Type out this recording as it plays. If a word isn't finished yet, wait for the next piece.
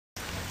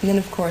and then,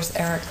 of course,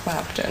 Eric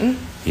Clapton.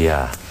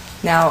 Yeah.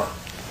 Now,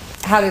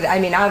 I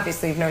mean,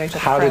 obviously you've known each other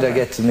How forever. did I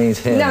get to meet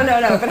him? No,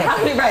 but how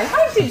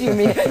did you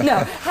meet him? No,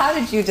 how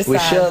did you decide? We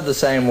shared the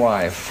same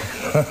wife.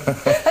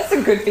 That's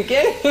a good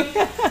beginning.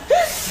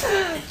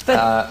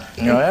 But,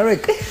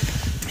 Eric,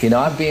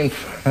 I've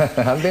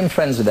been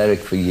friends with Eric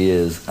for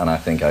years, and I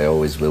think I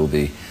always will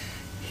be.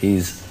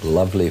 He's a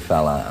lovely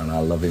fella, and I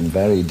love him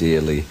very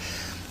dearly.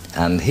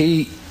 And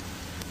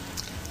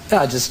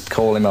I just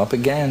call him up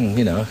again,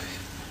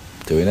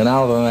 doing an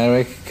album,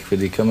 Eric, would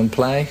you come and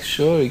play?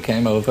 Sure, he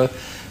came over,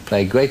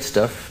 played great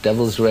stuff,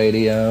 Devil's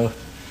Radio,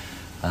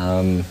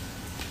 Cloud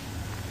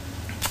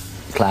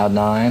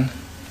 9.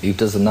 He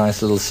does a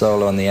nice little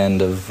solo on the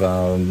end of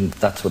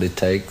That's What It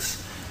Takes,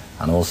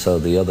 and also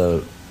the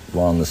other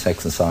one, the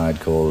Saxon side,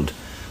 called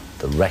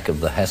The Wreck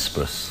of the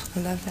Hesperus. I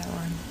love that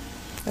one.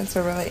 That's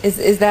a really...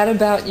 Is that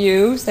about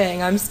you,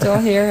 saying I'm still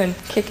here and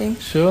kicking?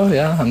 Sure,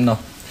 yeah, I'm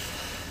not...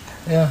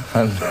 Yeah,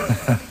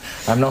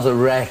 I'm not a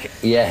wreck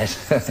yet.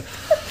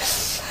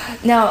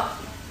 Now,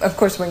 of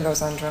course,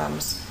 Ringo's on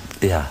drums.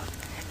 Yeah.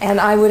 And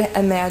I would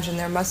imagine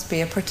there must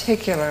be a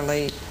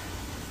particularly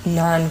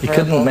non-verbal... You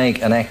couldn't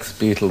make an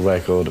ex-Beatle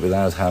record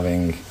without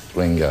having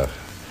Ringo,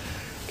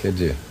 could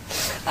you?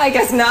 I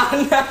guess not,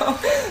 no.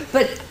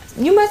 But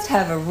you must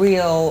have a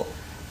real...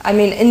 I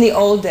mean, in the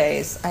old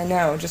days, I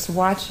know, just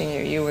watching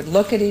you, you would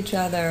look at each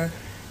other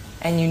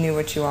and you knew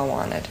what you all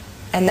wanted.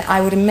 And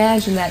I would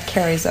imagine that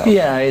carries over.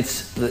 Yeah,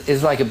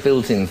 it's like a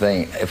built-in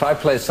thing. If I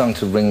play a song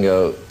to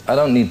Ringo, I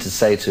don't need to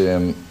say to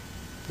him,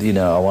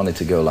 I want it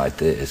to go like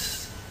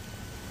this.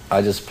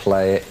 I just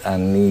play it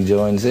and he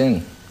joins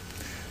in.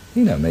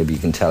 Maybe you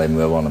can tell him,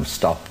 I want to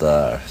stop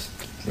there,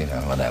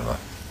 whatever.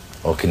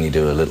 Or can you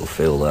do a little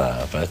fill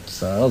there?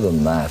 But other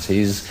than that,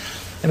 he's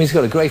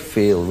got a great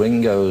feel.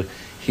 Ringo,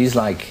 he's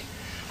like,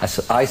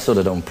 I sort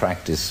of don't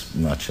practice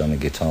much on the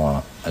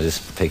guitar. I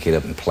just pick it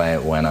up and play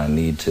it when I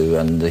need to,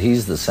 and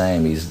he's the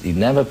same. He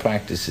never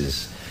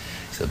practices.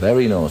 He's a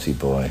very naughty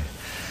boy.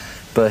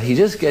 But he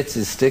just gets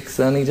his sticks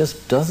and he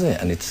just does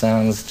it, and it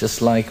sounds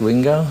just like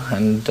Ringo,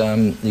 and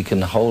you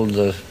can hold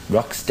the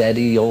rock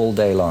steady all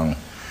day long.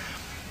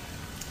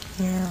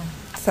 Yeah.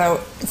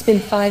 So it's been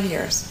 5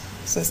 years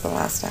since the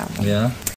last album. Yeah.